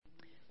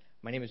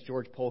My name is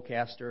George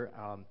Polcaster.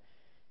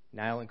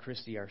 Niall and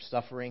Christy are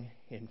suffering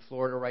in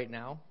Florida right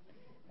now.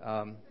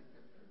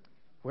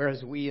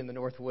 Whereas we in the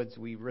Northwoods,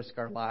 we risk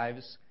our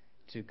lives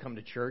to come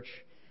to church.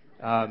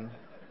 And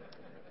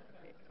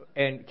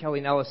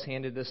Kelly Nellis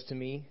handed this to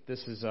me.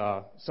 This is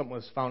something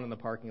was found in the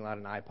parking lot,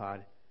 an iPod.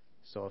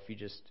 So if you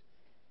just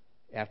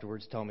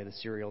afterwards tell me the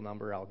serial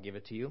number, I'll give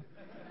it to you.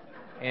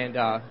 And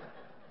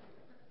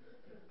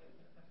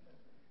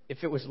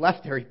if it was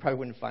left there, you probably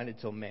wouldn't find it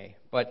till May.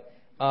 But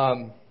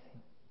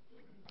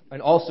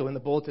and also in the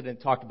bulletin,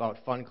 it talked about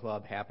Fun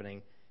Club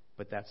happening,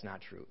 but that's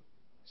not true.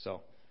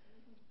 So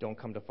don't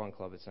come to Fun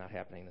Club; it's not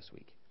happening this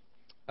week.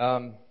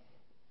 Well,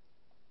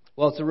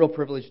 it's a real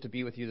privilege to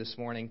be with you this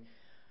morning.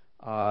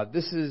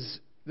 This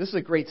is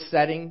a great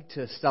setting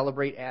to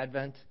celebrate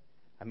Advent.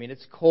 I mean,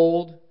 it's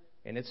cold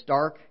and it's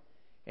dark,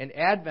 and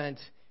Advent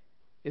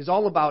is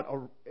all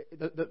about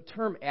the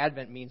term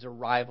Advent means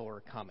arrival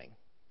or coming.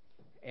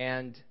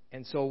 And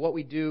so what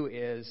we do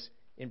is,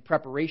 in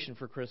preparation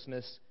for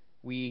Christmas,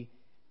 we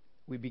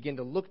begin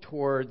to look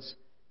towards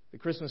the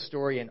Christmas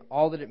story and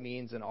all that it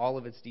means and all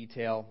of its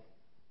detail.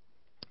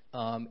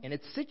 And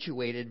it's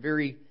situated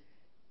very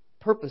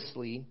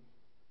purposely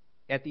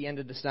at the end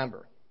of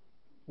December,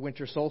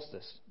 winter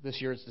solstice. This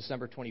year it's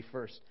December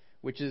 21st,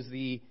 which is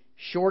the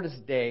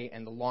shortest day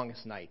and the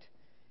longest night.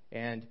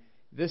 And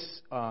this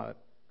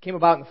came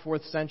about in the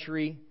 4th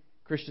century.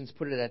 Christians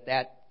put it at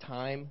that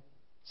time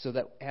so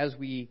that as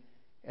we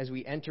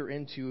enter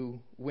into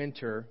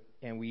winter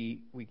and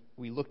we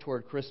look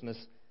toward Christmas,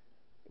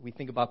 we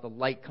think about the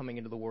light coming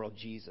into the world,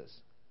 Jesus.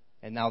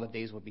 And now the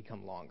days will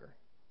become longer.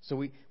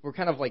 So we're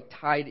kind of like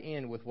tied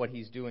in with what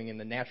he's doing in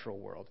the natural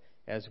world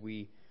as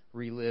we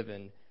relive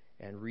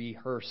and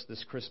rehearse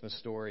this Christmas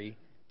story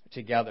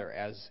together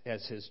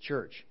as his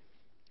church.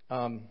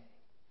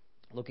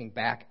 Looking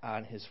back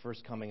on his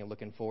first coming and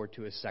looking forward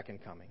to his second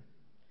coming.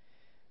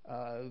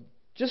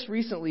 Just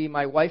recently,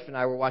 my wife and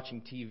I were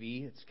watching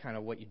TV. It's kind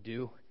of what you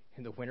do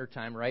in the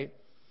wintertime, right?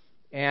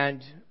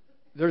 And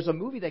there's a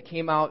movie that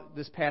came out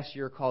this past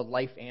year called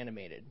Life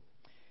Animated.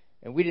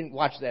 And we didn't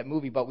watch that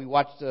movie, but we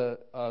watched a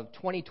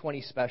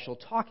 2020 special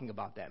talking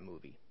about that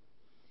movie.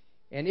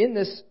 And in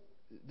this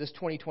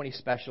 2020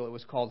 special, it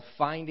was called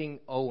Finding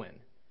Owen,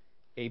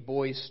 A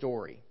Boy's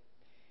Story.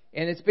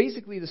 And it's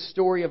basically the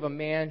story of a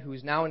man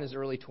who's now in his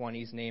early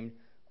 20s named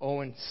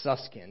Owen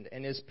Suskind.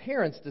 And his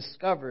parents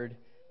discovered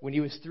when he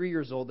was 3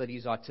 years old that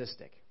he's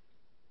autistic.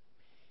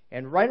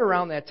 And right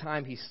around that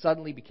time, he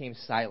suddenly became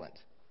silent.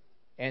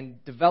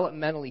 And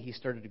developmentally, he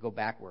started to go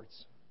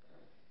backwards.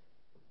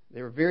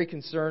 They were very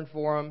concerned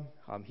for him.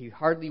 He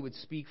hardly would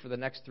speak for the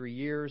next 3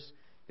 years.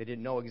 They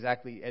didn't know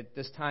exactly. At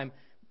this time,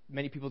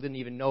 many people didn't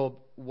even know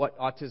what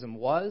autism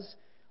was.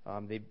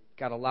 They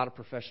got a lot of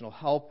professional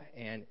help,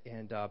 and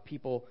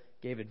people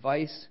gave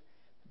advice.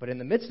 But in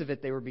the midst of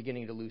it, they were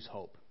beginning to lose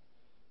hope.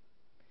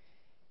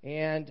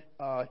 And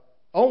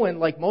Owen,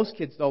 like most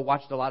kids, though,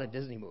 watched a lot of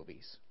Disney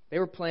movies. They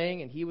were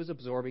playing, and he was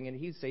absorbing, and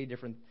he'd say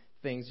different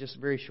things, just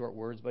very short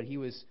words, but he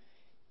was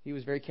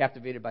very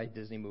captivated by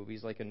Disney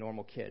movies like a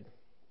normal kid.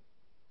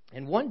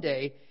 And one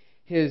day,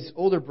 his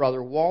older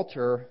brother,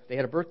 Walter, they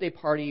had a birthday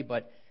party,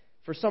 but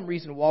for some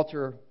reason,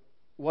 Walter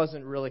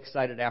wasn't real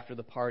excited after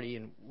the party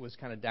and was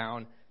kind of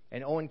down.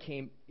 And Owen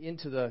came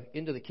into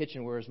the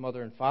kitchen where his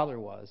mother and father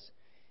was,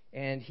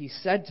 and he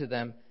said to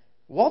them,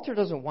 Walter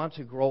doesn't want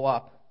to grow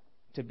up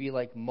to be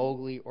like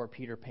Mowgli or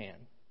Peter Pan.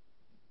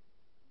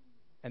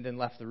 And then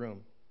left the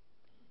room.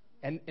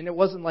 And it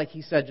wasn't like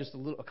he said just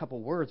a couple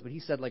words, but he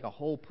said like a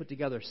whole put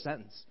together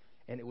sentence.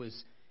 And it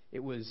was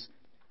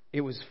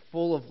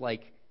full of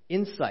like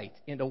insight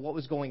into what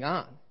was going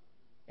on.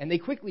 And they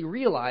quickly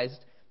realized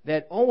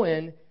that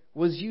Owen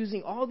was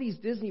using all these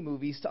Disney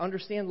movies to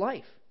understand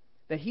life.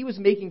 That he was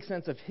making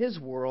sense of his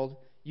world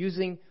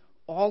using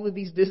all of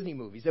these Disney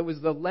movies. It was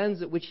the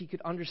lens at which he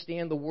could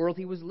understand the world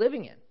he was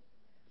living in.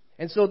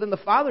 And so then the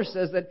father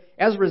says that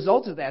as a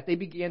result of that, they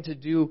began to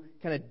do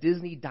kind of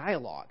Disney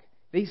dialogue.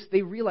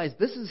 They realized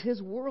this is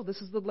his world.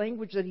 This is the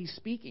language that he's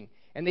speaking.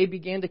 And they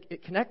began to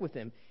connect with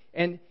him.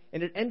 And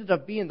it ended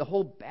up being the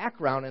whole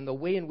background and the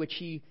way in which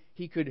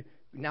he could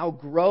now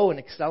grow and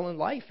excel in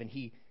life. And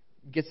he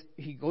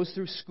goes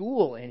through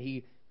school and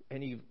he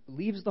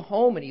leaves the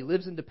home and he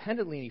lives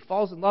independently and he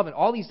falls in love and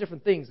all these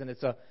different things. And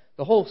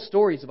the whole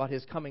story is about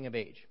his coming of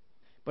age.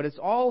 But it's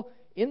all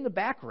in the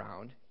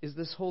background is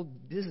this whole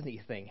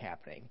Disney thing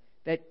happening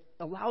that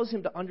allows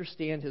him to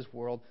understand his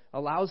world,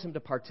 allows him to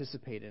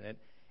participate in it,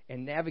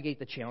 and navigate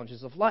the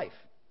challenges of life.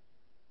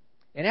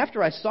 And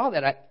after I saw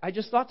that, I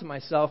just thought to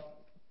myself,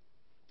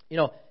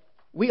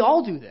 we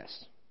all do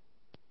this.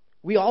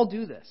 We all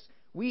do this.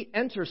 We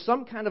enter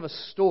some kind of a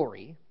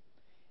story,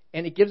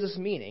 and it gives us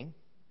meaning,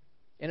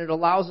 and it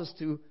allows us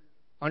to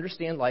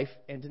understand life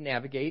and to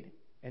navigate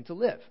and to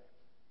live.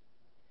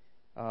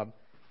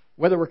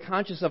 Whether we're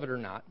conscious of it or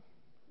not,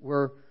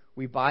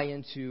 we buy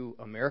into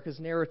America's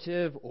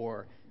narrative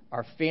or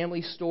our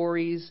family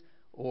stories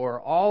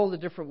or all the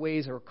different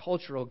ways our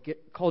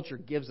culture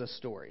gives us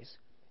stories.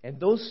 And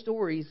those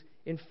stories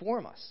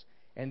inform us,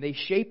 and they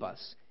shape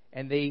us,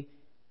 and they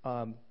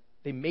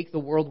make the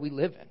world we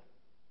live in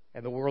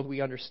and the world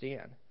we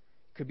understand.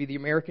 It could be the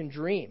American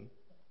dream.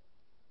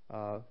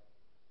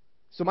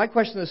 So my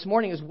question this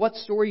morning is, what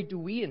story do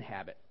we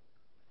inhabit?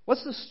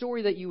 What's the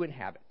story that you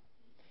inhabit?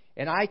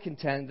 And I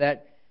contend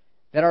that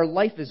our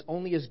life is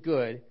only as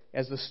good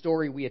as the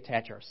story we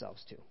attach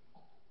ourselves to.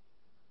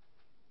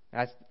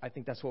 I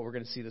think that's what we're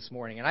going to see this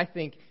morning. And I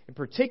think, in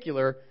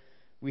particular,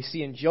 we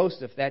see in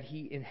Joseph that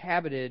he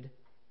inhabited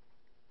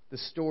the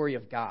story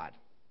of God.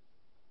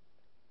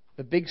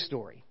 The big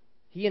story.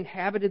 He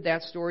inhabited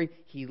that story.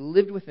 He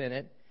lived within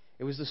it.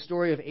 It was the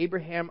story of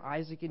Abraham,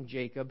 Isaac, and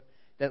Jacob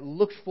that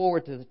looked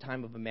forward to the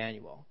time of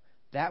Emmanuel.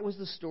 That was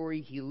the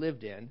story he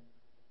lived in,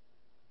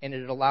 and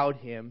it allowed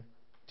him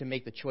to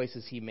make the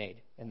choices he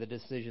made and the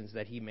decisions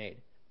that he made.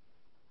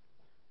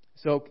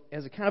 So,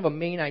 as a kind of a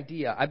main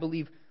idea, I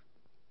believe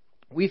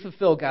we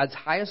fulfill God's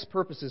highest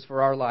purposes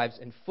for our lives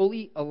and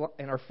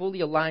are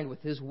fully aligned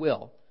with His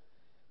will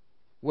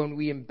when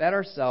we embed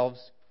ourselves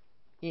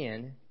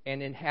in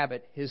and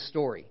inhabit His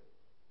story,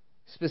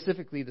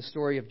 specifically the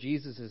story of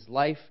Jesus'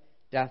 life,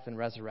 death, and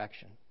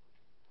resurrection.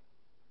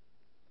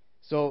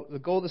 So the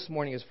goal this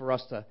morning is for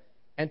us to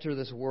enter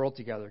this world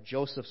together,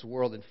 Joseph's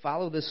world, and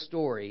follow this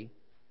story,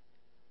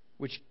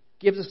 which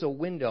gives us a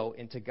window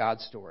into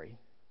God's story,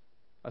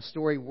 a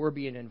story we're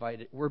being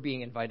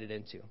invited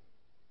into.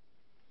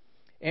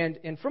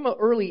 And from an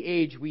early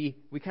age, we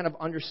kind of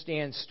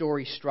understand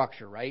story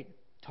structure, right?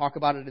 Talk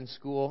about it in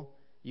school.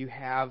 You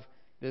have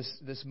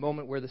this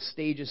moment where the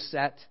stage is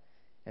set,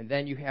 and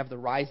then you have the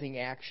rising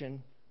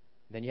action,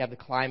 then you have the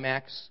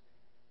climax,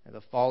 and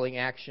the falling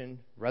action,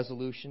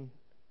 resolution.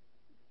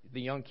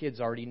 The young kids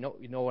already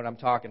know what I'm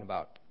talking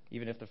about,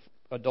 even if the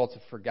adults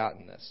have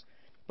forgotten this.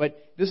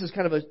 But this is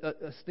kind of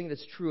a thing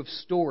that's true of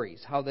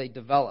stories, how they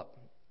develop.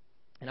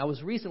 And I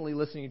was recently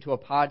listening to a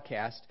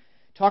podcast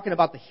talking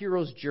about the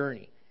hero's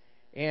journey.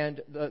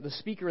 And the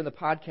speaker in the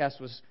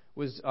podcast was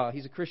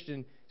he's a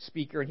Christian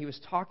speaker, and he was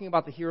talking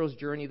about the hero's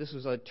journey. This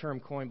was a term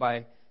coined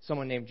by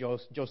someone named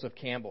Joseph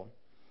Campbell.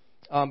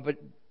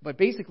 But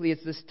basically,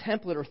 it's this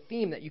template or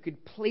theme that you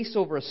could place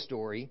over a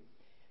story.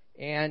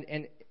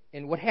 And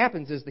what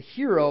happens is the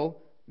hero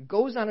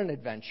goes on an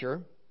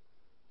adventure,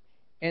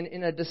 and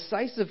in a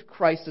decisive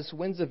crisis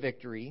wins a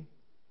victory,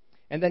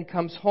 and then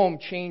comes home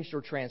changed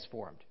or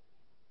transformed.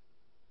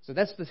 So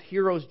that's the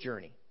hero's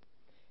journey.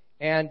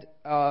 And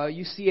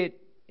you see it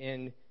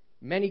in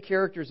many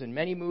characters in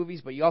many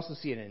movies, but you also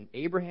see it in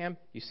Abraham,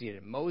 you see it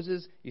in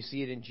Moses, you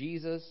see it in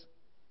Jesus.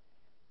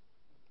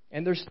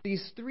 And there's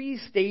these three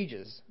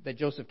stages that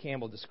Joseph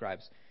Campbell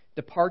describes.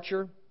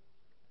 Departure,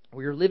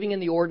 where you're living in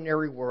the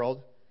ordinary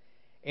world,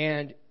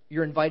 and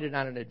you're invited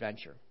on an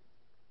adventure.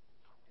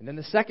 And then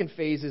the second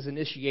phase is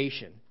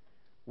initiation,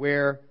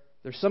 where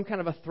there's some kind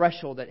of a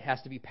threshold that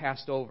has to be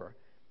passed over.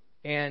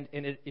 And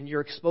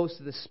you're exposed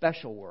to this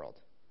special world,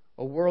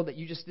 a world that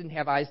you just didn't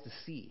have eyes to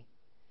see.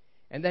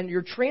 And then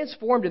you're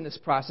transformed in this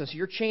process,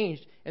 you're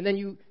changed, and then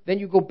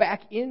you go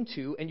back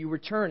into and you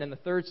return in the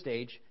third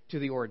stage to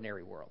the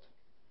ordinary world.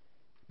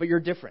 But you're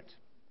different.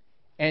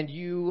 And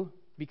you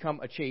become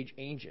a change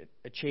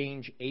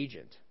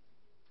agent.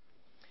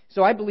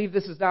 So I believe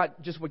this is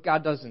not just what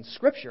God does in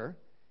Scripture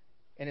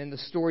and in the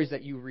stories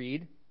that you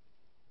read,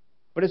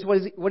 but it's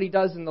what He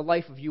does in the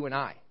life of you and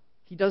I.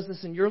 He does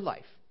this in your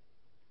life.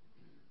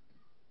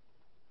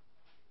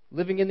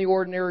 Living in the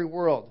ordinary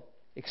world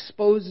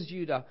exposes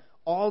you to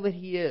all that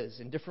He is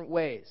in different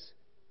ways,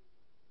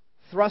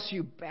 thrusts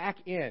you back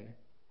in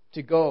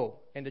to go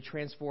and to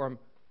transform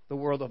the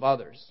world of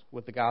others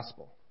with the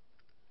gospel.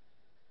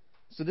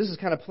 So this is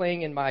kind of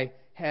playing in my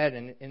head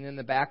and in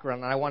the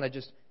background, and I want to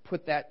just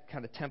put that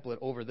kind of template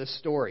over this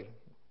story.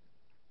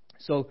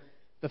 So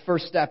the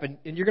first step, and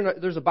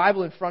there's a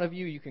Bible in front of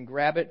you, you can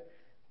grab it.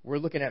 We're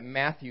looking at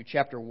Matthew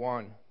chapter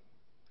 1,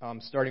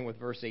 starting with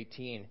verse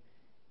 18,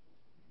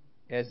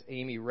 as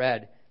Amy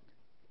read.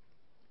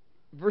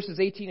 Verses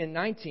 18 and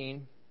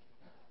 19,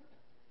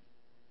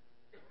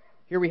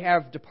 here we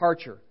have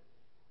departure.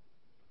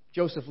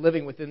 Joseph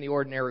living within the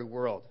ordinary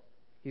world.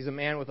 He's a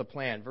man with a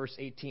plan. Verse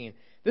 18.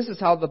 This is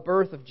how the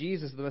birth of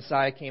Jesus, the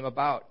Messiah, came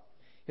about.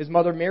 His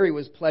mother Mary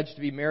was pledged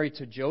to be married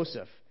to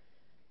Joseph.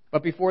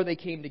 But before they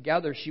came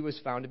together, she was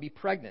found to be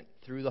pregnant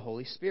through the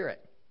Holy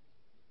Spirit.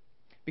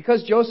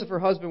 Because Joseph, her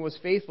husband, was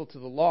faithful to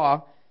the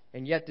law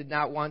and yet did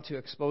not want to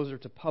expose her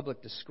to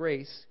public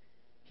disgrace,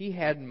 he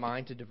had in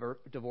mind to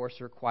divorce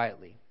her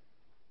quietly.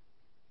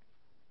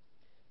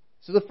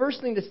 So the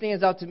first thing that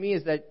stands out to me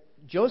is that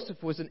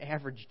Joseph was an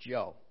average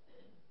Joe.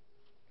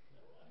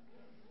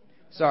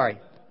 Sorry.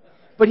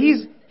 But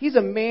he's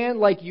a man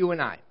like you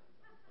and I.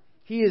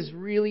 He is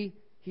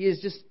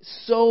just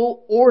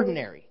so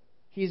ordinary.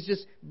 He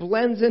just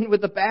blends in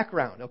with the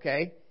background,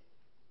 okay?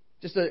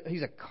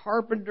 He's a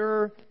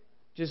carpenter,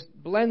 just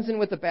blends in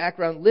with the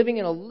background, living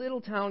in a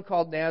little town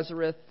called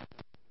Nazareth.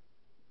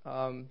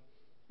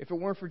 If it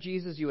weren't for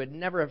Jesus, you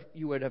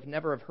would have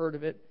never heard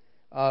of it.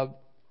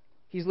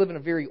 He's living a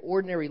very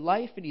ordinary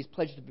life, and he's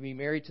pledged to be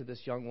married to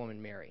this young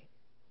woman, Mary.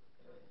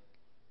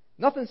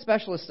 Nothing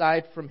special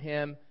aside from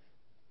him,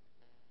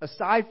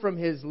 aside from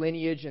his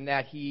lineage and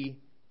that he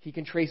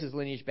can trace his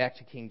lineage back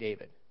to King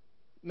David.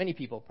 Many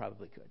people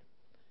probably could.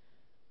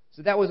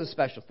 So that was a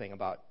special thing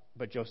about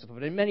Joseph.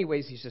 But in many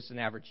ways, he's just an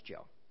average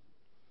Joe.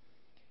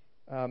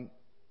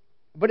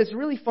 But it's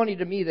really funny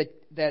to me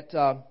that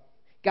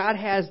God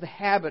has the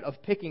habit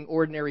of picking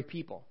ordinary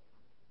people.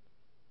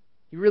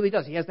 He really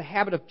does. He has the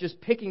habit of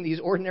just picking these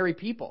ordinary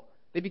people.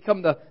 They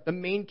become the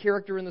main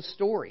character in the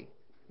story.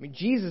 I mean,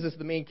 Jesus is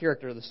the main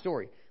character of the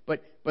story.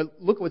 But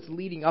look what's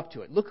leading up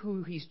to it. Look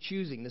who he's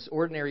choosing, this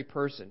ordinary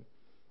person.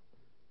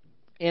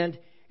 And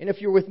if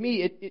you're with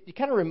me, it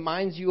kind of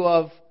reminds you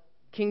of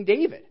King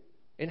David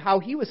and how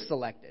he was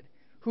selected,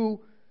 who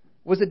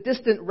was a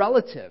distant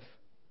relative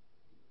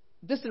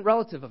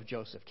of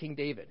Joseph, King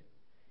David.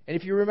 And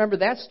if you remember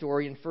that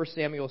story in 1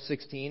 Samuel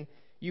 16,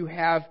 you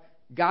have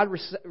God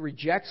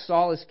rejects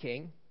Saul as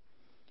king,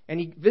 and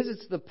he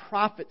visits the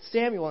prophet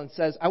Samuel and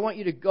says, I want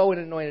you to go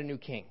and anoint a new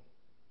king.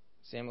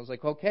 Samuel's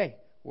like, okay,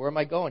 where am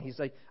I going? He's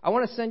like, I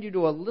want to send you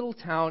to a little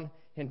town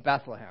in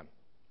Bethlehem,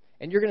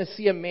 and you're going to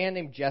see a man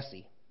named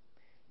Jesse.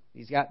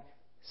 He's got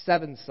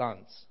 7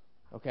 sons,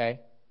 okay?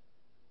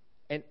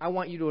 And I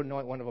want you to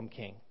anoint one of them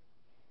king.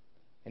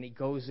 And he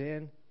goes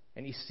in,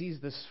 and he sees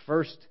this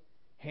first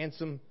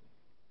handsome,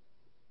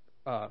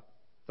 the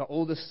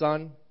oldest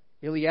son,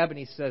 Eliab, and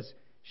he says,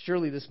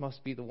 surely this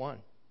must be the one.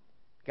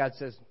 God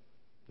says,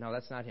 no,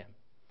 that's not him.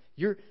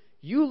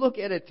 You look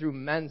at it through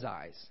men's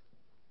eyes,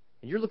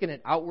 and you're looking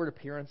at outward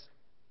appearance.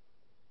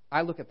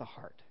 I look at the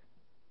heart,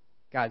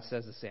 God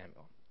says to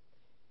Samuel.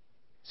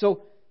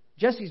 So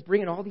Jesse's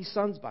bringing all these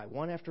sons by,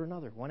 one after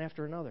another.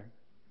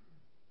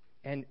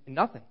 And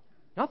nothing.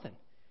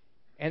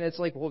 And it's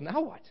like, well,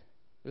 now what?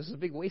 This is a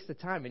big waste of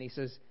time. And he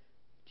says,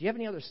 do you have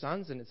any other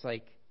sons? And it's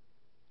like,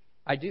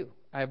 I do.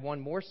 I have one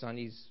more son.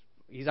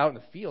 He's out in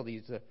the field.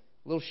 He's a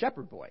little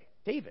shepherd boy,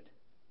 David.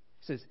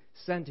 He says,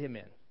 send him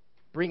in.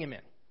 Bring him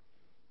in.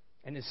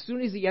 And as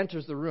soon as he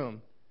enters the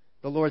room,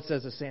 the Lord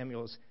says to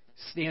Samuel,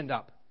 stand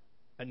up,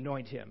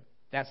 anoint him.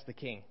 That's the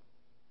king.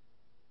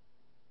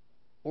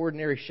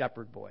 Ordinary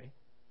shepherd boy,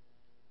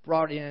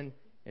 brought in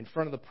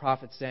front of the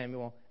prophet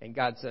Samuel, and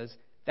God says,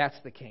 that's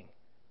the king.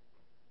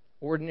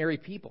 Ordinary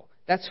people.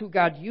 That's who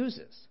God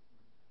uses.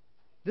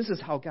 This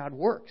is how God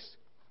works.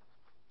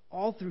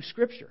 All through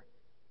Scripture.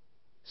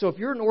 So if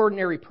you're an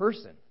ordinary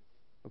person,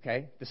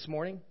 okay, this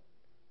morning,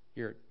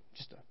 you're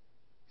just a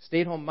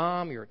stay-at-home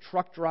mom, you're a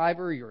truck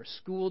driver, you're a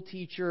school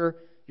teacher,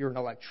 you're an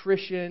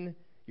electrician,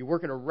 you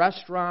work at a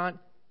restaurant,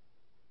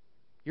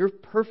 you're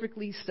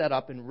perfectly set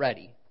up and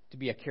ready to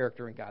be a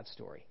character in God's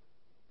story.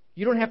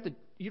 You don't have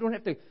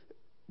to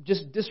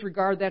just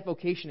disregard that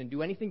vocation and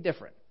do anything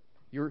different.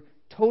 You're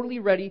totally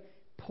ready,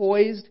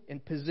 poised,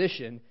 and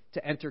positioned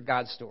to enter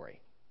God's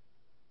story.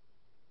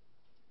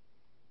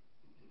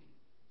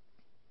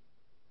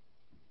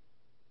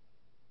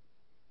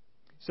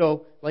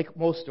 So, like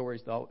most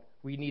stories, though,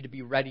 we need to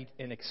be ready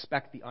and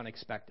expect the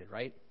unexpected,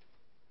 right?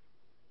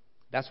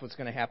 That's what's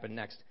going to happen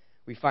next.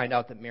 We find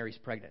out that Mary's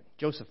pregnant.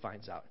 Joseph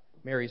finds out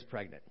Mary's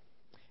pregnant.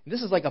 And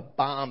this is like a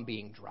bomb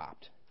being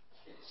dropped.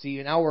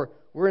 See, now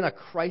we're in a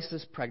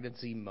crisis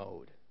pregnancy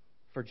mode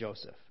for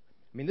Joseph.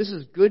 I mean, this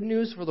is good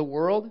news for the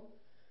world,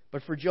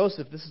 but for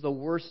Joseph, this is the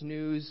worst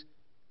news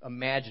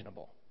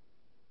imaginable.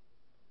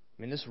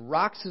 I mean, this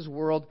rocks his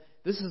world.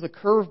 This is the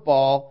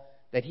curveball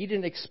that he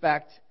didn't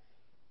expect,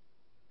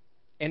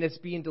 and it's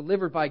being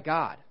delivered by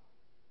God.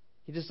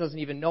 He just doesn't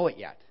even know it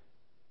yet.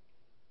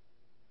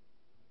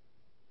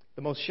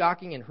 The most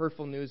shocking and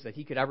hurtful news that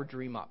he could ever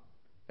dream up.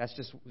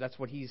 That's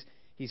what he's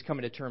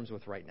coming to terms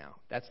with right now.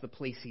 That's the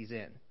place he's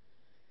in.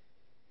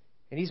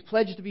 And he's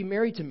pledged to be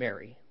married to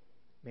Mary.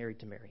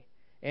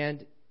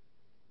 And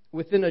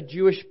within a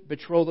Jewish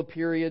betrothal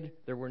period,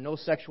 there were no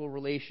sexual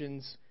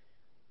relations.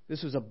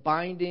 This was a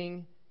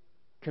binding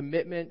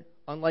commitment,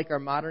 unlike our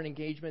modern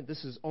engagement.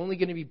 This is only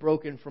going to be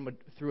broken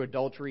through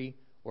adultery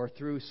or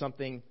through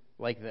something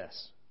like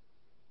this.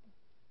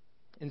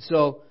 And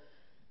so,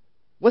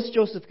 what's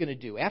Joseph going to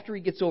do? After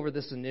he gets over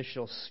this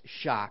initial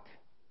shock,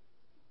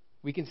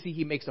 we can see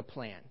he makes a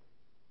plan.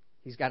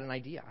 He's got an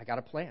idea. I got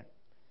a plan.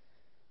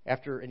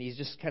 And he's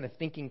just kind of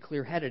thinking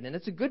clear-headed. And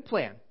it's a good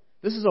plan.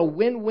 This is a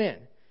win-win.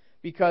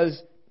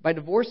 Because by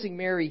divorcing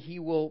Mary, he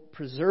will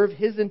preserve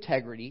his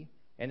integrity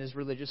and his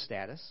religious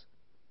status.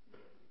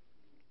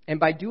 And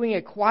by doing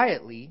it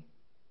quietly,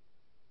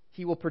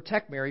 he will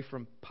protect Mary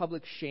from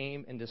public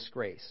shame and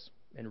disgrace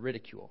and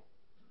ridicule.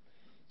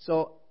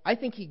 So I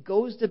think he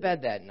goes to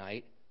bed that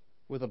night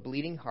with a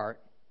bleeding heart,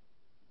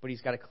 but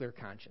he's got a clear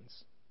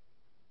conscience.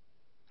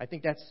 I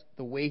think that's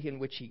the way in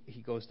which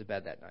he goes to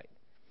bed that night.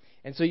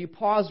 And so you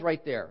pause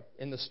right there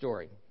in the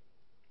story.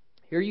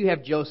 Here you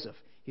have Joseph.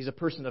 He's a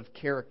person of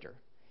character.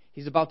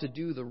 He's about to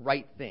do the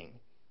right thing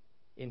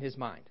in his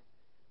mind.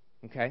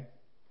 Okay?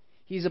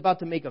 He's about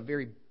to make a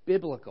very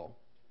biblical,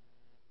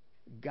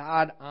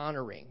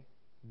 God-honoring,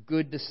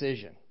 good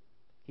decision.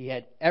 He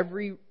had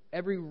every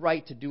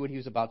right to do what he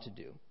was about to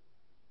do.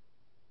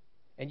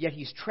 And yet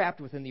he's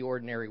trapped within the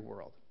ordinary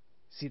world.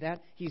 See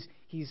that?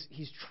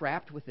 He's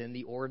trapped within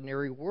the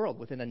ordinary world,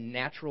 within a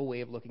natural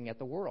way of looking at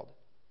the world.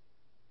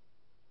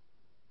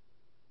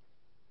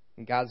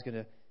 And God's going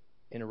to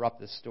interrupt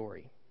this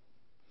story.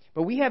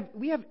 But we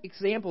have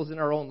examples in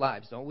our own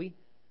lives, don't we?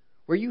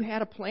 Where you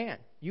had a plan.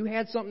 You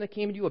had something that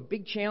came to you, a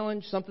big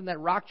challenge, something that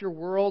rocked your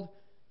world.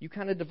 You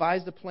kind of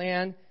devised a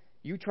plan.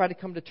 You tried to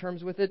come to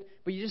terms with it,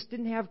 but you just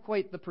didn't have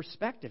quite the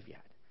perspective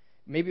yet.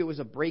 Maybe it was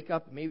a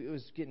breakup. Maybe it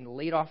was getting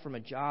laid off from a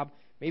job.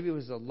 Maybe it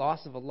was a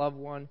loss of a loved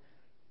one.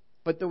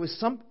 But there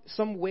was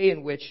some way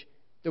in which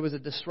there was a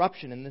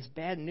disruption, and this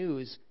bad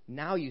news,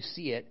 now you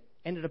see it,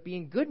 ended up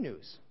being good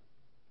news.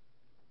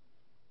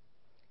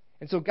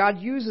 And so God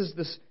uses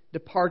this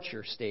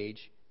departure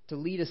stage to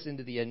lead us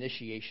into the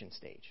initiation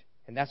stage.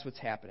 And that's what's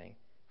happening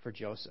for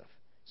Joseph.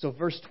 So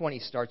verse 20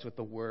 starts with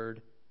the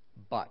word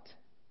but.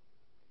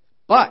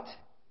 But,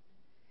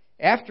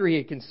 after he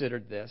had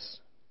considered this,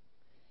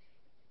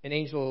 an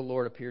angel of the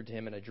Lord appeared to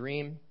him in a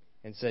dream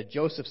and said,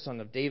 Joseph, son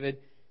of David,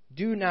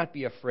 do not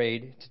be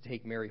afraid to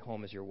take Mary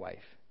home as your wife,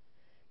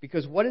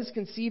 because what is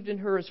conceived in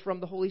her is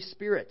from the Holy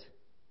Spirit.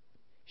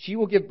 She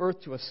will give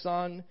birth to a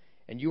son,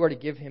 and you are to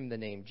give him the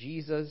name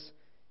Jesus,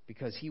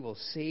 because he will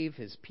save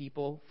his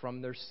people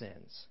from their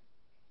sins.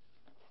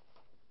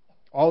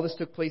 All this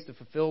took place to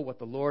fulfill what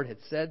the Lord had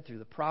said through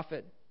the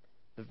prophet.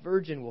 The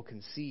virgin will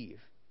conceive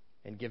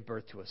and give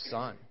birth to a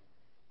son,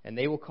 and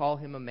they will call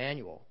him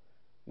Emmanuel,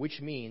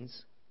 which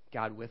means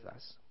God with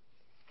us.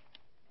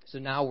 So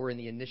now we're in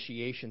the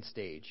initiation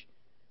stage.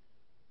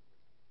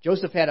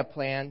 Joseph had a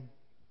plan,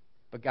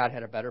 but God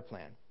had a better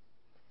plan.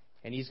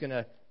 And he's going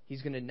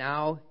to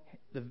now,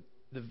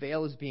 the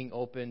veil is being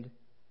opened.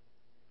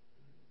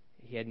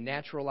 He had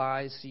natural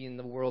eyes, seeing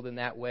the world in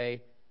that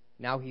way.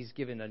 Now he's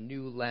given a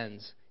new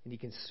lens, and he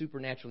can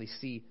supernaturally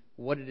see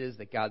what it is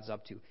that God's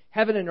up to.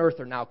 Heaven and earth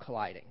are now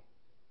colliding.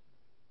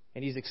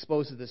 And he's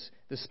exposed to this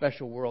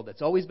special world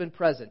that's always been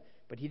present,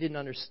 but he didn't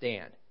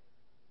understand.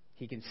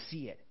 He can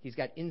see it. He's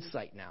got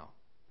insight now.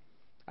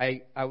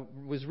 I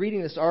was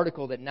reading this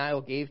article that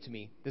Niall gave to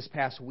me this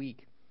past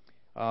week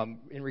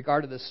in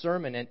regard to this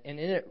sermon, and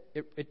in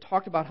it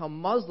talked about how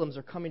Muslims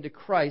are coming to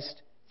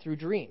Christ through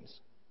dreams.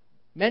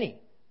 Many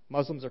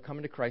Muslims are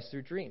coming to Christ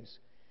through dreams.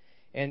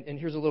 And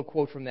here's a little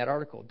quote from that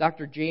article.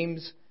 Dr.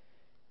 James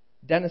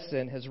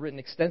Dennison has written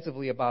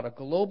extensively about a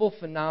global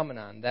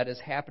phenomenon that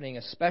is happening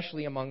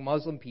especially among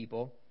Muslim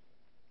people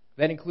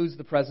that includes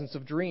the presence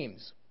of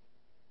dreams.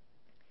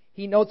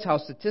 He notes how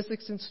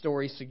statistics and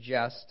stories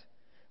suggest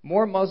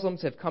more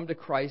Muslims have come to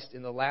Christ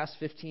in the last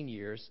 15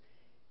 years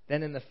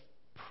than in the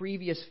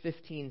previous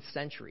 15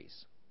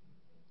 centuries.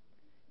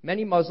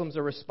 Many Muslims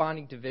are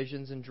responding to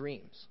visions and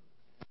dreams.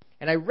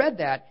 And I read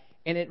that,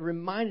 and it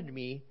reminded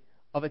me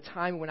of a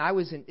time when I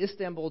was in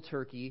Istanbul,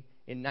 Turkey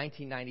in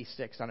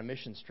 1996 on a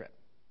missions trip.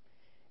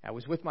 I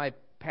was with my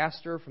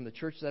pastor from the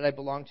church that I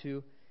belong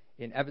to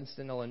in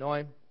Evanston,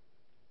 Illinois,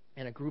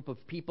 and a group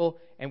of people,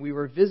 and we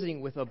were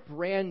visiting with a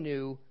brand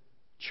new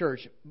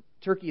church.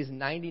 Turkey is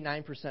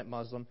 99%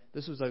 Muslim.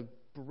 This was a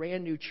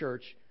brand new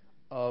church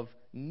of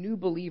new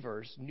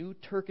believers, new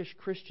Turkish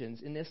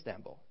Christians in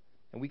Istanbul.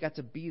 And we got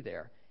to be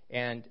there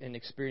and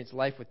experience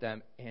life with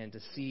them and to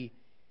see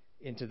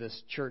into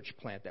this church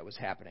plant that was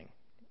happening.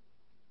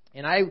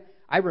 And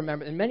I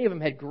remember, and many of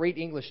them had great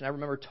English, and I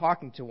remember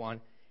talking to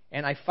one,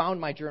 and I found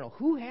my journal.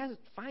 Who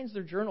finds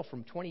their journal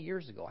from 20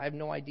 years ago? I have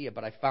no idea,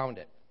 but I found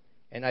it.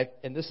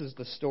 And this is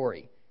the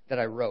story that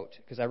I wrote,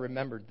 because I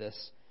remembered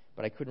this,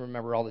 but I couldn't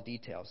remember all the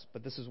details.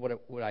 But this is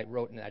what I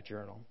wrote in that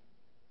journal.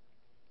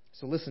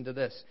 So listen to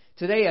this.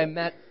 Today I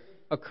met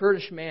a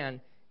Kurdish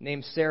man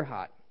named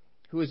Serhat,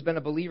 who has been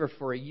a believer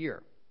for a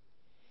year.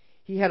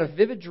 He had a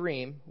vivid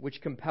dream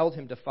which compelled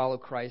him to follow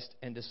Christ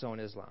and disown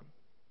Islam.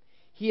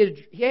 He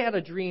had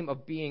a dream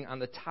of being on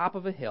the top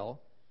of a hill,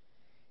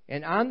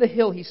 and on the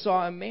hill he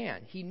saw a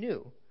man he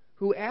knew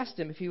who asked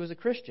him if he was a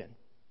Christian.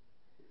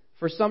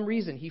 For some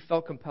reason, he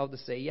felt compelled to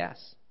say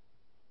yes.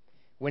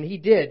 When he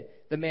did,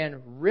 the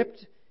man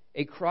ripped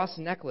a cross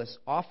necklace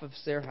off of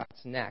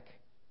Serhat's neck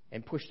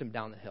and pushed him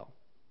down the hill.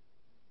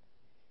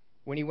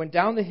 When he went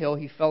down the hill,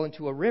 he fell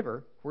into a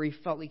river where he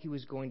felt like he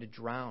was going to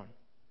drown.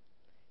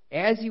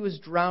 As he was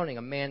drowning,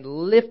 a man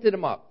lifted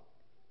him up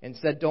and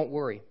said, "Don't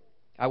worry,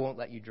 I won't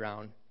let you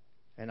drown,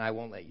 and I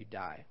won't let you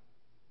die."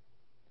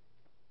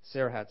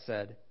 Serhat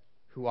said,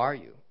 "Who are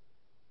you?"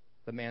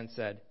 The man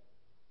said,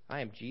 "I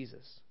am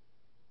Jesus."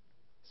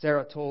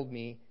 Serhat told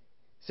me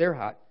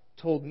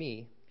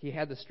he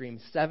had this dream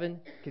 7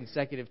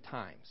 consecutive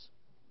times,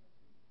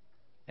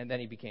 and then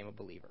he became a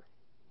believer.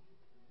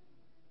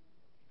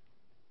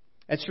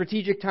 At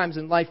strategic times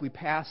in life, we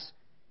pass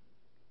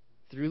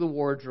through the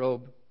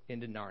wardrobe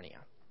into Narnia.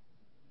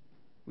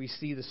 We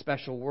see the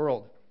special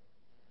world.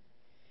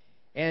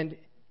 And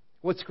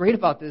what's great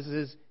about this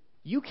is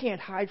you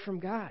can't hide from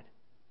God.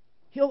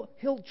 He'll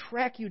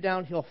track you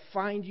down, he'll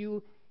find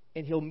you,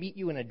 and he'll meet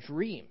you in a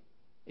dream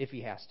if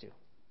he has to.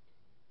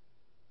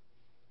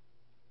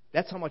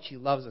 That's how much he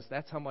loves us.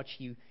 That's how much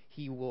he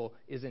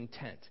is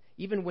intent.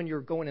 Even when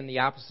you're going in the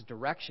opposite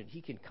direction,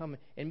 he can come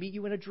and meet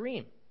you in a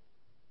dream.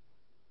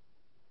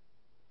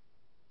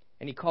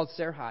 And he called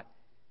Serhat,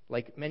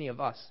 like many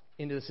of us,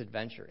 into this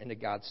adventure, into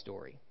God's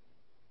story.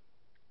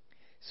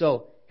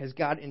 So, has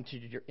God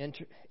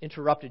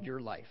interrupted your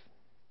life?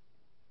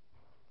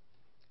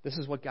 This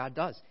is what God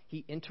does.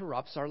 He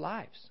interrupts our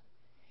lives.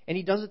 And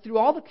he does it through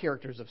all the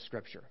characters of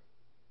Scripture.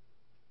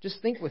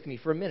 Just think with me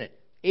for a minute.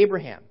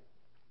 Abraham,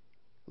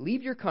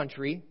 leave your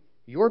country,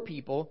 your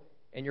people,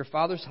 and your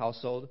father's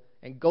household,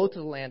 and go to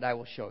the land I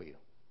will show you.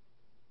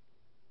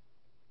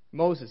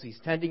 Moses, he's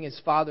tending his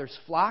father's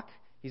flock.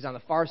 He's on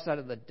the far side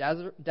of the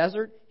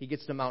desert. He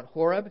gets to Mount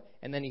Horeb,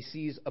 and then he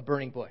sees a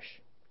burning bush.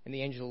 And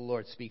the angel of the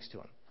Lord speaks to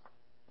him.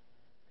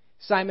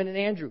 Simon and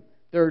Andrew,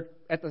 they're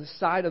at the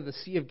side of the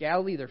Sea of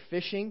Galilee. They're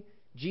fishing.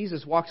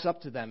 Jesus walks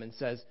up to them and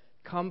says,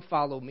 "Come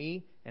follow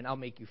me, and I'll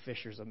make you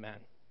fishers of men."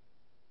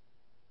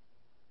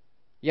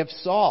 You have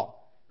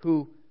Saul,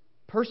 who,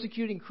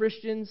 persecuting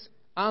Christians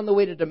on the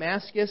way to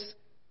Damascus,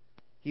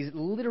 he's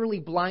literally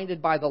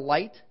blinded by the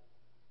light.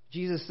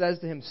 Jesus says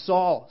to him,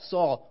 "Saul,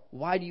 Saul,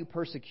 why do you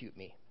persecute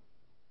me?"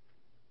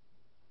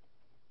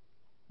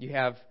 You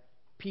have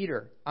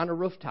Peter on a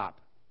rooftop,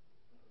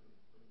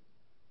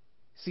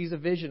 sees a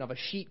vision of a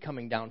sheet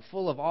coming down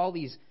full of all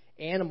these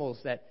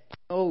animals that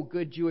no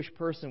good Jewish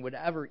person would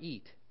ever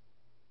eat.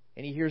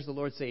 And he hears the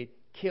Lord say,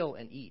 "Kill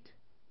and eat."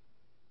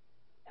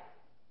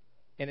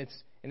 And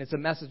it's a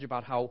message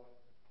about how,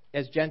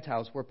 as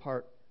Gentiles, we're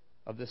part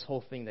of this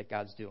whole thing that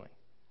God's doing.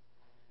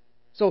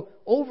 So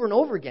over and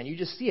over again, you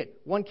just see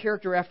it, one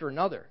character after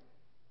another.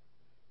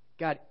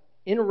 God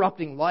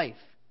interrupting life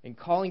and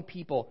calling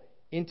people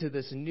into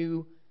this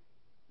new,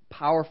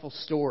 powerful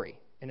story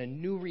and a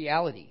new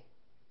reality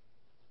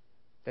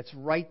that's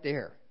right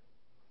there,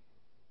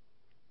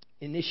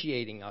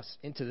 initiating us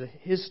into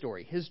his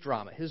story, his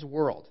drama, his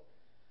world.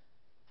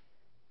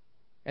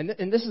 And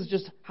this is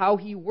just how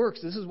he works.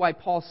 This is why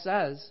Paul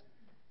says,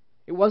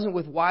 it wasn't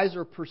with wise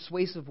or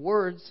persuasive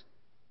words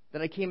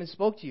that I came and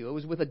spoke to you. It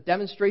was with a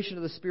demonstration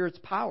of the Spirit's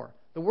power.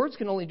 The words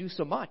can only do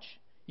so much.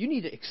 You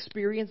need to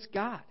experience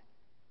God.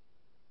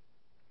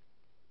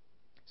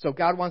 So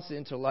God wants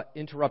to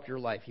interrupt your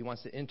life. He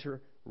wants to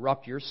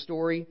interrupt your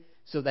story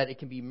so that it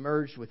can be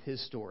merged with his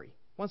story.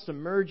 He wants to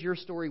merge your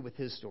story with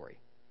his story.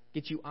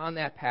 Get you on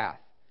that path.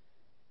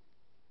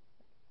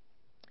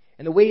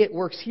 And the way it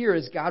works here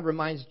is God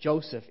reminds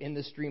Joseph in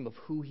this dream of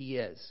who he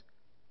is.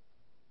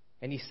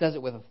 And he says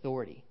it with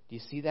authority. Do you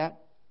see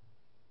that?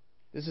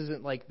 This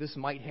isn't like this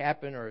might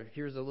happen or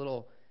here's a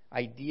little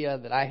idea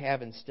that I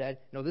have instead.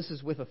 No, this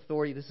is with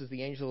authority. This is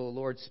the angel of the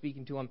Lord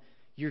speaking to him.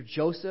 You're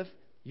Joseph.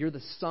 You're the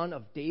son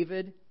of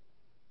David.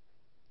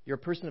 You're a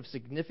person of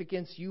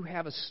significance. You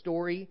have a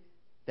story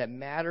that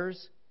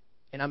matters,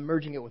 and I'm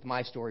merging it with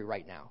my story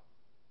right now.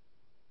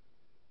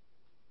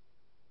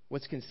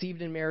 What's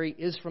conceived in Mary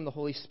is from the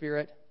Holy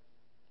Spirit.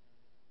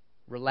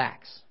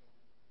 Relax.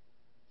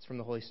 It's from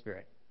the Holy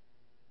Spirit.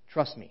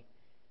 Trust me.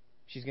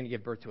 She's going to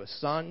give birth to a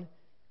son.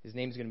 His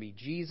name's going to be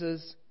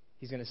Jesus.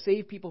 He's going to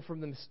save people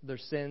from their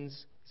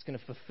sins. He's going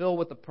to fulfill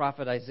what the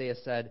prophet Isaiah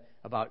said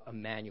about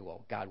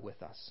Emmanuel, God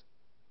with us.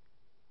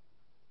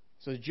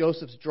 So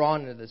Joseph's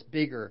drawn into this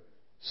bigger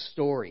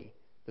story,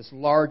 this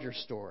larger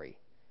story,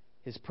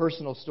 his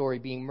personal story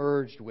being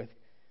merged with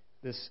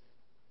this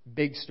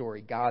big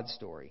story, God's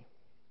story.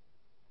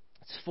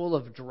 It's full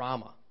of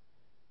drama.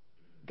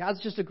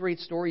 God's just a great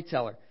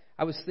storyteller.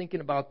 I was thinking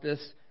about this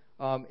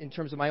in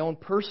terms of my own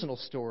personal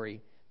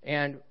story.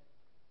 And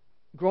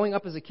growing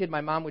up as a kid,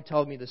 my mom would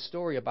tell me this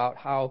story about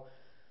how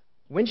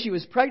when she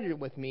was pregnant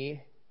with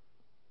me,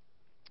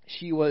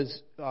 she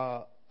was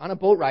on a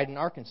boat ride in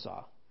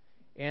Arkansas.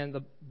 And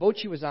the boat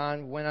she was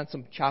on went on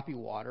some choppy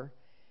water.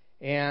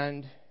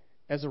 And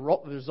as a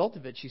result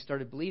of it, she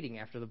started bleeding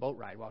after the boat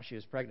ride while she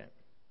was pregnant.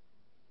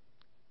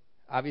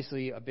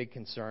 Obviously, a big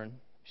concern.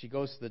 She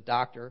goes to the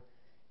doctor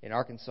in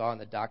Arkansas, and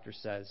the doctor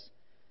says,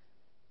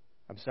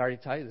 "I'm sorry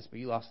to tell you this, but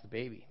you lost the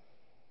baby."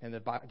 And the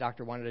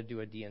doctor wanted to do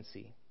a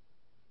D&C.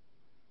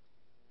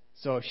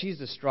 So she's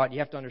distraught. You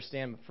have to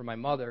understand, for my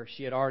mother,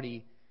 she had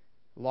already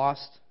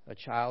lost a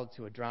child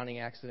to a drowning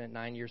accident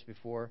 9 years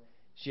before.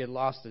 She had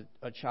lost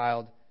a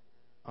child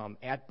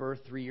at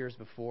birth 3 years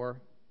before.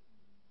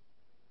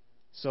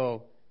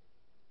 So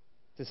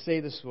to say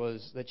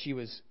that she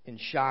was in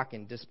shock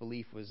and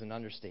disbelief was an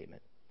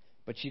understatement.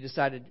 But she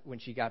decided when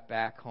she got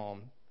back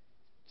home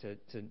to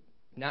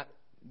not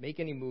make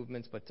any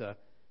movements, but to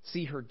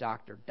see her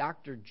doctor,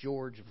 Dr.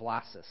 George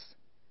Vlasis,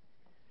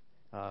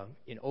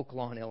 in Oak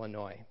Lawn,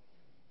 Illinois.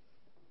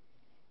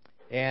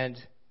 And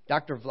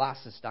Dr.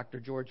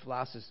 George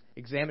Vlasis,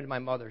 examined my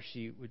mother.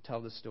 She would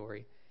tell the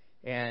story.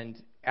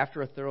 And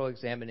after a thorough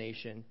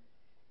examination,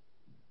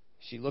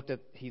 he looked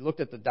at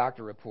the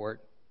doctor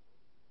report,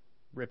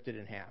 ripped it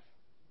in half.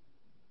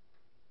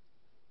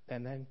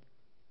 And then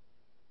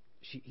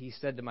he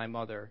said to my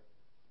mother,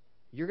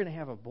 "You're going to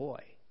have a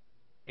boy,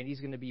 and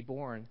he's going to be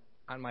born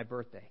on my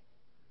birthday."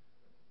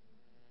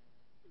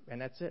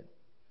 And that's it.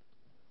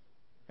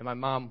 And my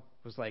mom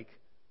was like,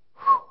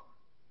 "Whew."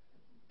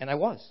 And I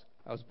was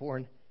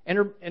born. And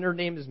her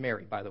name is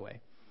Mary, by the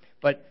way.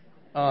 But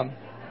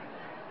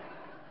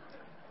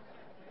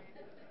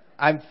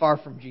I'm far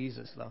from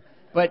Jesus, though.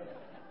 But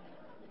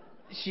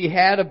she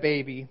had a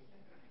baby,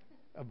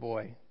 a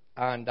boy,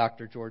 on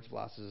Dr. George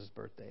Bloss's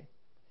birthday.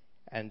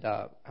 And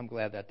I'm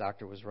glad that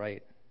doctor was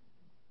right.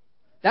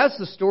 That's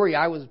the story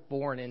I was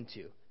born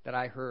into, that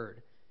I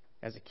heard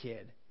as a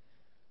kid.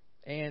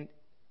 And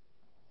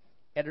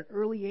at an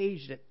early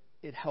age,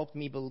 it helped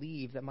me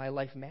believe that my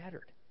life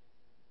mattered,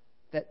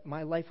 that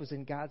my life was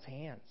in God's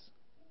hands.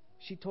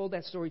 She told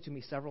that story to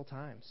me several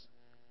times.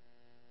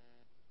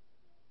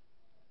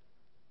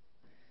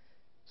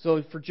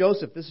 So for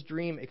Joseph, this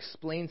dream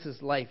explains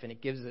his life and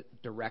it gives it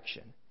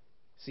direction.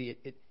 See,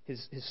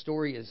 his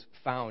story is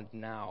found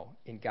now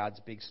in God's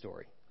big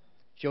story.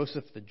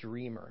 Joseph the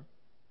dreamer.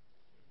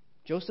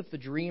 Joseph the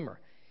dreamer.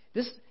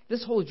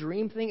 This whole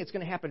dream thing, it's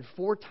going to happen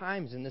 4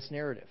 times in this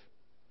narrative.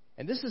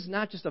 And this is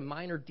not just a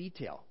minor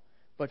detail,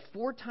 but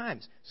 4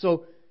 times.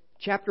 So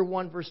chapter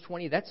 1, verse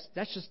 20, that's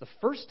just the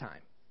first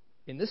time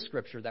in this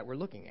scripture that we're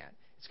looking at.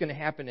 It's going to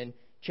happen in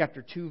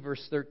chapter 2,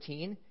 verse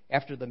 13,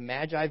 after the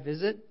Magi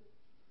visit.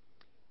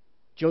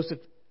 Joseph,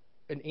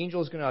 an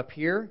angel is going to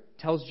appear,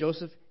 tells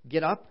Joseph,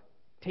 get up,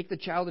 take the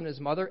child and his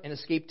mother, and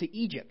escape to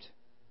Egypt.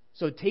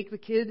 So take the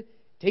kid,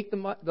 take the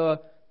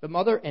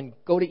mother, and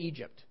go to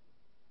Egypt.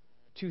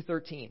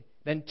 2:13.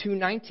 Then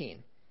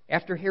 2:19,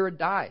 after Herod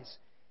dies,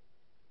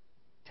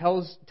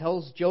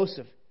 tells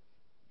Joseph,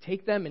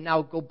 take them and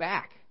now go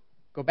back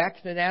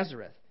to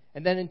Nazareth.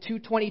 And then in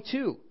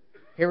 2:22,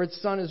 Herod's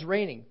son is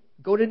reigning.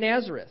 Go to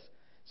Nazareth.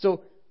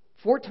 So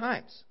 4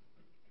 times.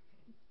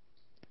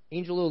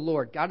 Angel of the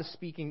Lord, God is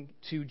speaking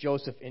to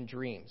Joseph in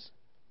dreams.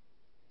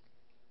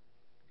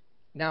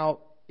 Now,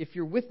 if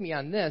you're with me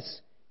on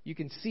this, you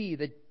can see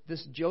that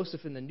this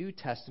Joseph in the New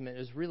Testament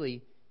is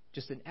really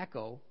just an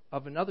echo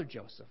of another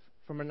Joseph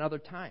from another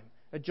time,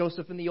 a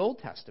Joseph in the Old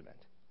Testament.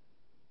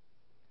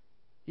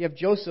 You have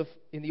Joseph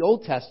in the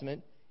Old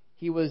Testament.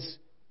 He was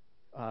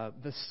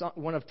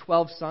one of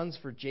 12 sons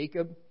for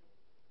Jacob.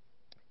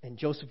 And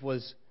Joseph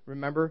was,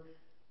 remember,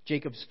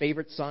 Jacob's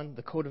favorite son,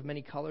 the coat of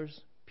many colors.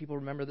 People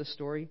remember this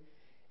story.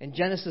 In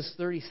Genesis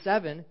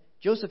 37,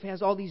 Joseph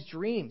has all these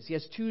dreams. He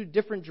has 2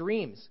 different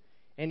dreams.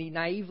 And he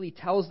naively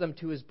tells them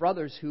to his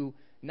brothers who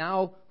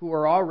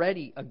are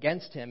already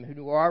against him,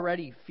 who are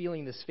already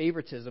feeling this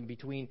favoritism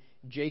between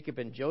Jacob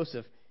and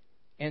Joseph.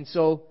 And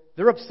so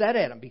they're upset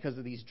at him because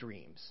of these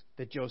dreams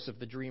that Joseph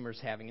the dreamer is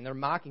having. And they're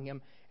mocking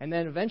him. And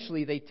then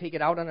eventually they take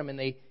it out on him and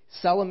they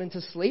sell him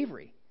into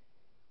slavery.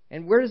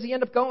 And where does he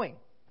end up going?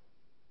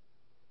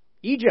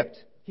 Egypt.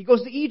 He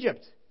goes to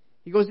Egypt.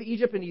 He goes to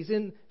Egypt and he's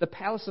in the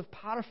palace of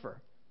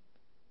Potiphar.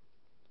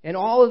 And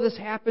all of this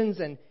happens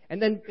and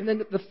then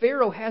the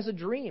Pharaoh has a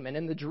dream. And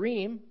in the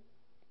dream,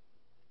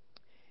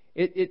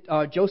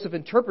 Joseph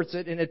interprets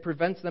it and it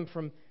prevents them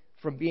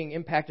from being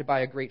impacted by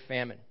a great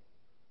famine.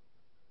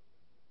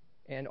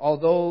 And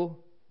although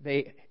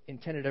they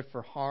intended it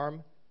for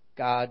harm,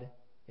 God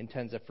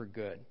intends it for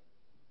good.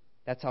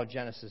 That's how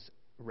Genesis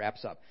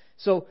wraps up.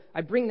 So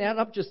I bring that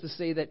up just to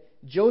say that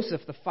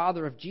Joseph, the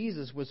father of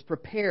Jesus, was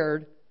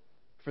prepared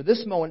for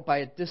this moment by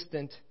a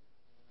distant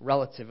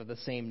relative of the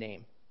same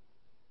name.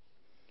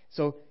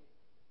 So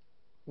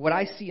what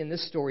I see in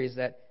this story is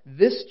that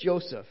this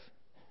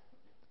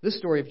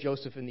story of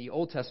Joseph in the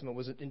Old Testament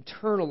was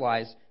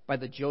internalized by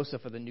the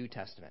Joseph of the New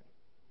Testament.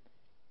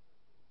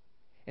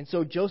 And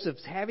so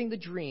Joseph's having the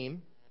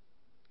dream,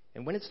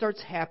 and when it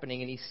starts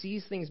happening and he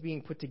sees things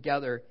being put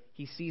together,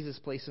 he sees his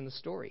place in the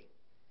story.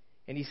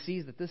 And he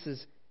sees that this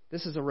is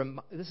a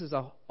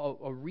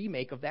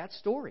remake of that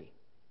story.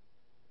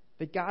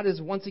 That God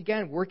is once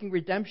again working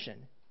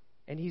redemption,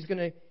 and He's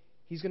going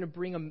to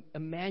bring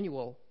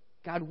Emmanuel,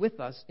 God with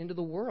us, into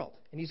the world,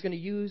 and He's going to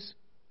use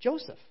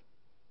Joseph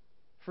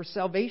for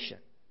salvation.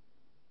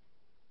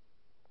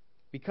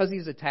 Because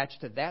he's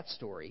attached to that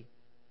story,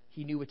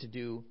 he knew what to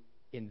do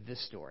in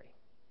this story.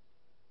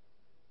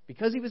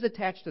 Because he was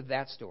attached to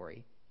that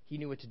story, he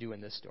knew what to do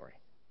in this story.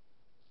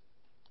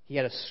 He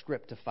had a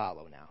script to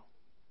follow now.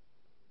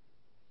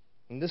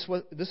 And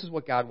this is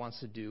what God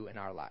wants to do in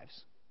our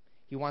lives.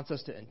 He wants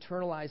us to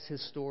internalize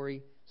His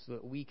story so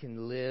that we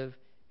can live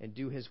and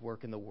do His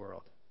work in the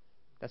world.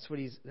 That's what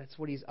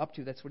He's up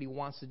to. That's what He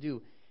wants to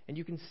do. And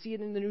you can see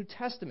it in the New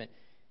Testament.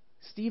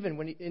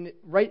 Stephen,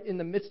 right in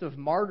the midst of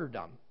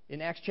martyrdom,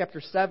 in Acts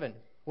chapter 7,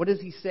 what does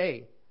he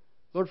say?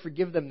 Lord,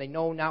 forgive them. They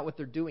know not what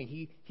they're doing.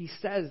 He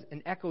says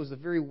and echoes the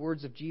very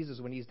words of Jesus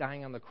when He's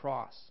dying on the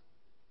cross.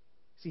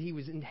 See, he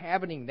was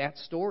inhabiting that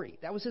story.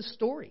 That was his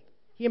story.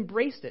 He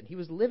embraced it. He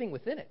was living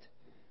within it.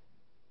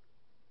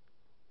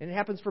 And it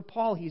happens for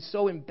Paul. He's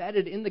so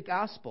embedded in the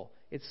gospel.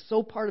 It's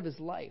so part of his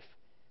life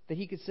that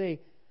he could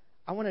say,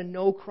 I want to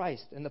know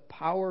Christ and the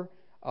power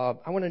of,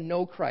 I want to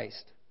know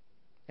Christ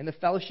and the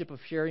fellowship of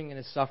sharing in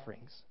His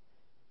sufferings,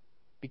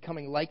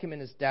 becoming like Him in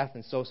His death,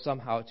 and so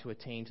somehow to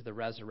attain to the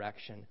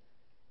resurrection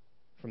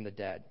from the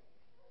dead.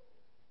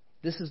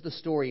 This is the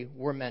story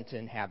we're meant to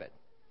inhabit.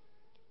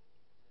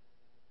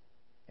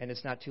 And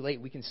it's not too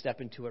late. We can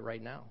step into it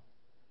right now,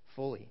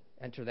 fully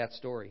enter that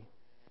story.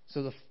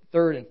 So the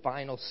third and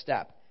final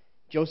step,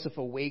 Joseph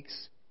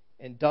awakes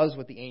and does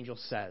what the angel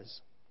says.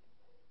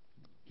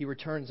 he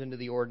returns into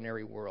the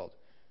ordinary world.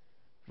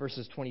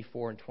 Verses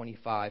 24 and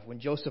 25. When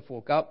Joseph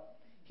woke up,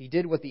 he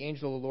did what the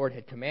angel of the Lord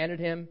had commanded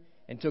him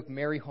and took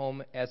Mary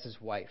home as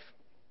his wife.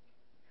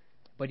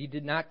 But he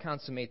did not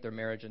consummate their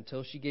marriage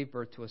until she gave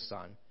birth to a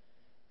son,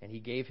 and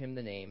he gave him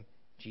the name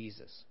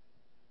Jesus.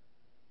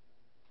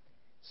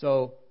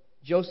 So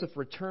Joseph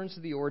returns to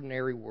the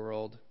ordinary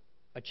world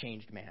a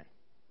changed man,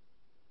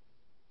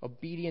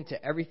 obedient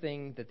to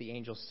everything that the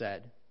angel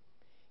said.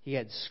 He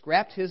had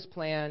scrapped his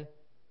plan,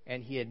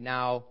 and he had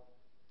now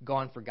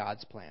gone for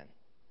God's plan.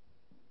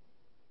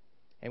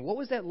 And what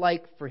was that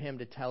like for him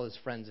to tell his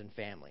friends and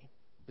family,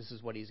 this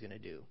is what he's going to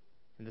do,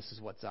 and this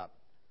is what's up?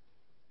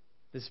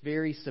 This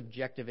very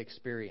subjective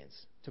experience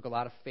took a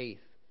lot of faith,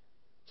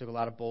 took a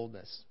lot of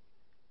boldness.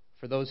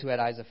 For those who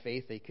had eyes of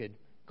faith, they could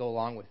go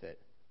along with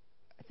it.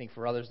 I think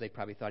for others, they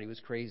probably thought he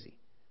was crazy.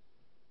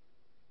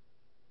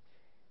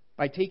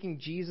 By taking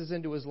Jesus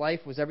into his life,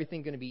 was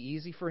everything going to be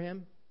easy for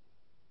him?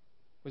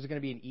 Was it going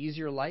to be an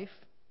easier life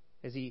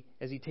as he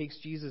takes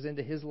Jesus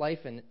into his life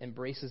and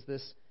embraces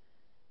this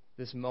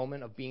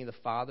moment of being the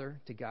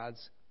father to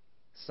God's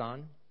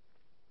son?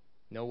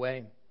 No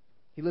way.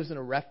 He lives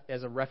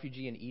as a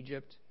refugee in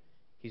Egypt.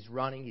 He's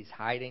running, he's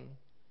hiding.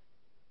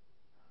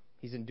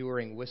 He's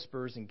enduring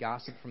whispers and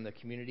gossip from the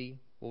community.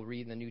 We'll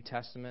read in the New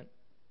Testament,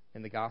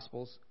 in the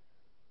Gospels,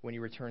 when he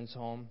returns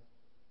home.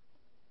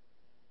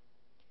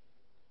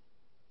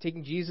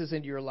 Taking Jesus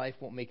into your life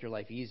won't make your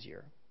life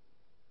easier,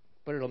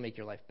 but it'll make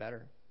your life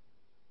better.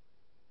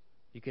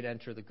 You could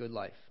enter the good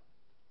life.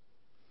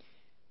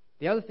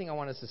 The other thing I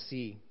want us to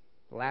see,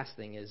 the last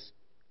thing, is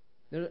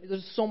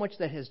there's so much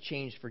that has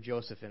changed for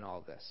Joseph in all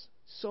of this.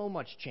 So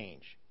much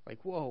change. Like,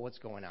 whoa, what's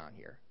going on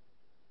here?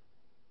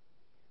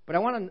 But I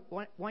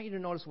want you to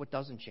notice what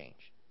doesn't change.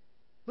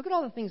 Look at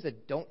all the things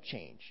that don't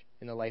change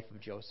in the life of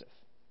Joseph.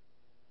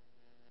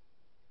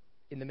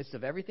 In the midst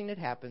of everything that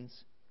happens,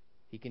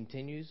 he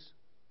continues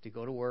to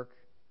go to work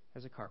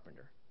as a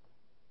carpenter.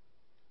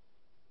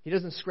 He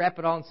doesn't scrap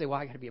it all and say, well,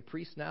 I got to be a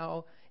priest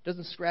now. He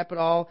doesn't scrap it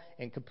all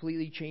and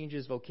completely change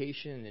his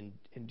vocation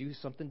and do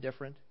something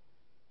different.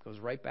 Goes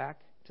right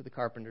back to the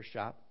carpenter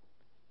shop.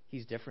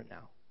 He's different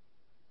now.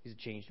 He's a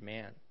changed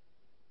man.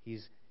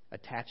 He's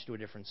attached to a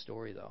different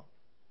story, though.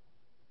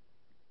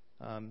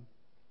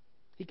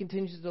 He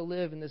continues to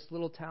live in this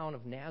little town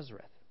of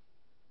Nazareth.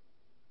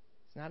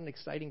 It's not an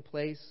exciting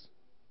place.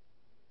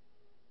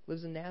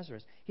 Lives in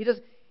Nazareth. He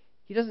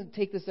doesn't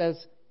take this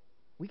as,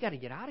 we got to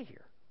get out of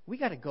here. We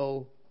got to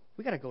go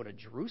to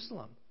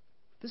Jerusalem.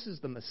 This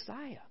is the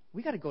Messiah.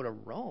 We got to go to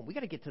Rome. We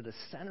got to get to the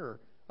center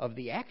of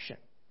the action.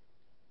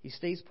 He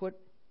stays put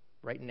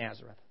right in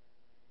Nazareth.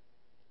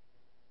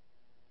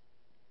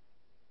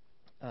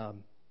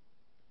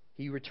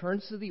 He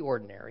returns to the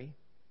ordinary,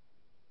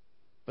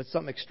 but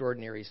something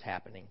extraordinary is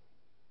happening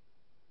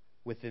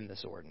within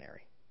this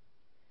ordinary.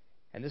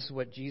 And this is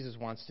what Jesus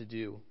wants to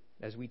do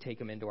as we take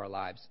him into our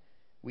lives.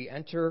 He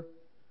enters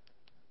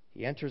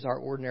our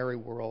ordinary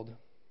world.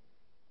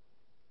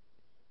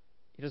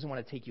 He doesn't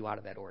want to take you out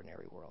of that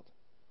ordinary world.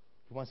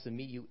 He wants to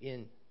meet you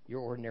in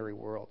your ordinary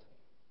world.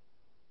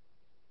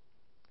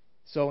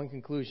 So in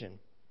conclusion,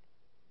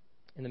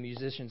 and the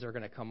musicians are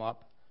going to come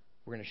up,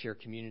 we're going to share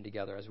communion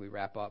together as we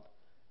wrap up.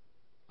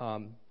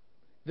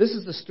 This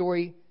is the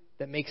story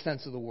that makes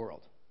sense of the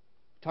world.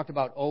 We talked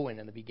about Owen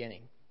in the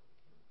beginning.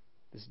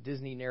 This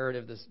Disney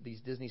narrative, these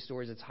Disney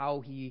stories, it's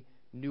how he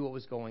knew what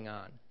was going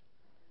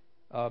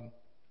on.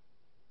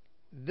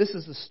 This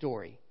is the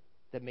story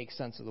that makes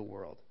sense of the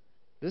world.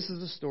 This is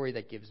the story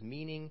that gives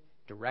meaning,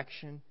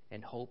 direction,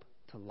 and hope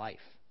to life.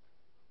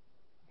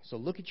 So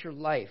look at your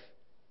life.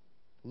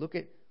 Look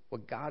at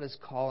what God is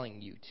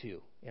calling you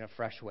to in a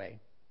fresh way.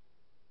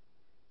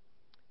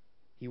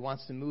 He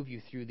wants to move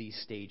you through these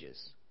stages,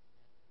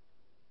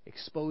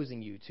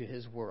 exposing you to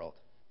his world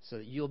so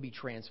that you'll be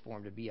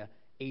transformed to be an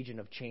agent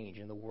of change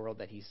in the world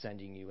that he's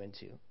sending you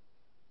into.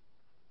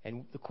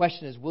 And the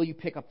question is, will you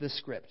pick up this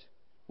script?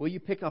 Will you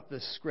pick up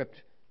this script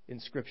in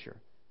Scripture?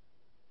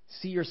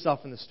 See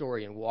yourself in the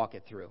story and walk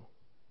it through.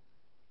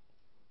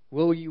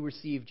 Will you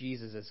receive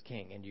Jesus as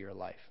King into your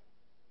life?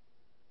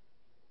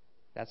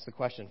 That's the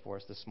question for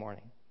us this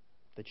morning,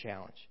 the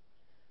challenge.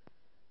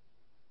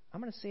 I'm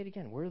going to say it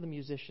again. Where are the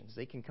musicians?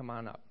 They can come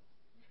on up.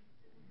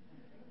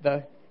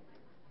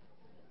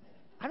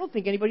 I don't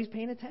think anybody's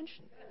paying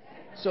attention.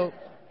 So,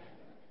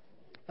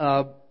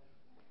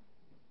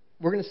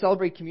 we're going to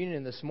celebrate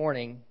communion this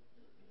morning.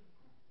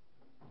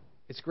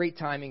 It's great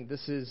timing.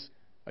 This is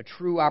a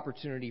true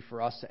opportunity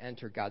for us to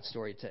enter God's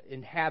story, to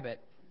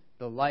inhabit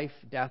the life,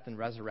 death, and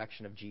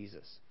resurrection of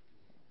Jesus.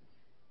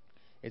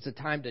 It's a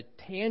time to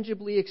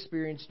tangibly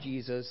experience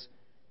Jesus,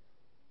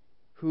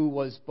 who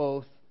was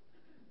both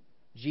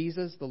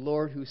Jesus, the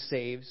Lord who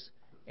saves,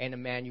 and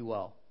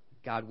Emmanuel,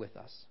 God with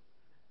us.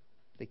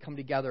 They come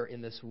together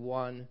in this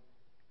one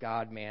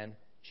God-man,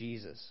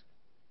 Jesus.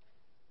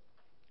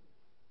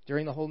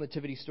 During the whole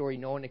nativity story,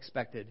 no one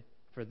expected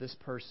for this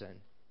person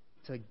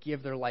to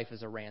give their life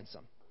as a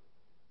ransom,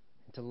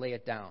 to lay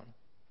it down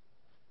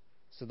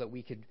so that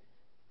we could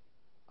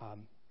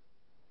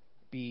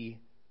be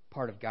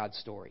part of God's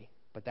story,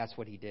 but that's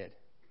what he did.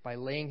 By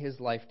laying his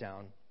life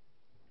down,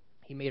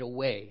 he made a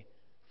way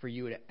for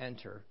you to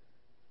enter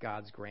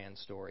God's grand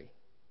story.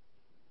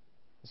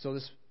 So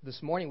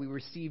this morning we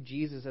receive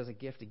Jesus as a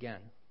gift again.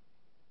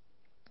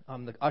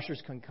 The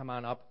ushers can come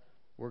on up.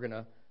 We're going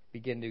to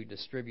begin to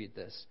distribute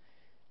this.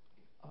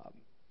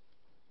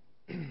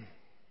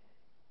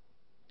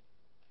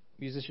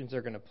 Musicians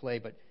are going to play,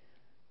 but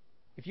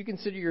if you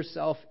consider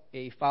yourself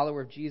a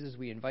follower of Jesus,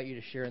 we invite you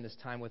to share in this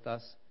time with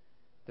us.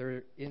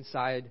 There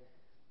inside,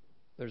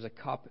 there's a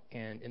cup,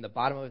 and in the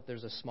bottom of it,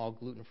 there's a small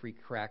gluten-free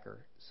cracker.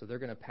 So they're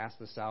going to pass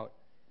this out,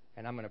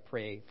 and I'm going to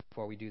pray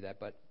before we do that,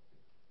 but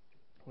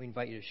we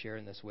invite you to share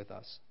in this with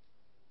us.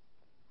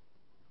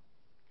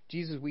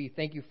 Jesus, we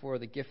thank you for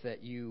the gift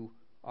that you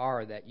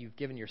are, that you've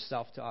given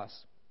yourself to us.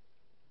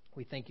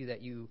 We thank you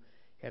that you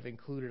have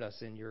included us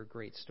in your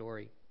great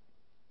story,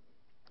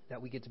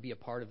 that we get to be a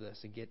part of this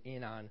and get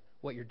in on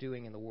what you're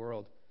doing in the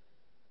world.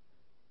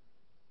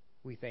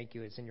 We thank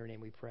you. It's in your name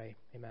we pray.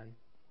 Amen.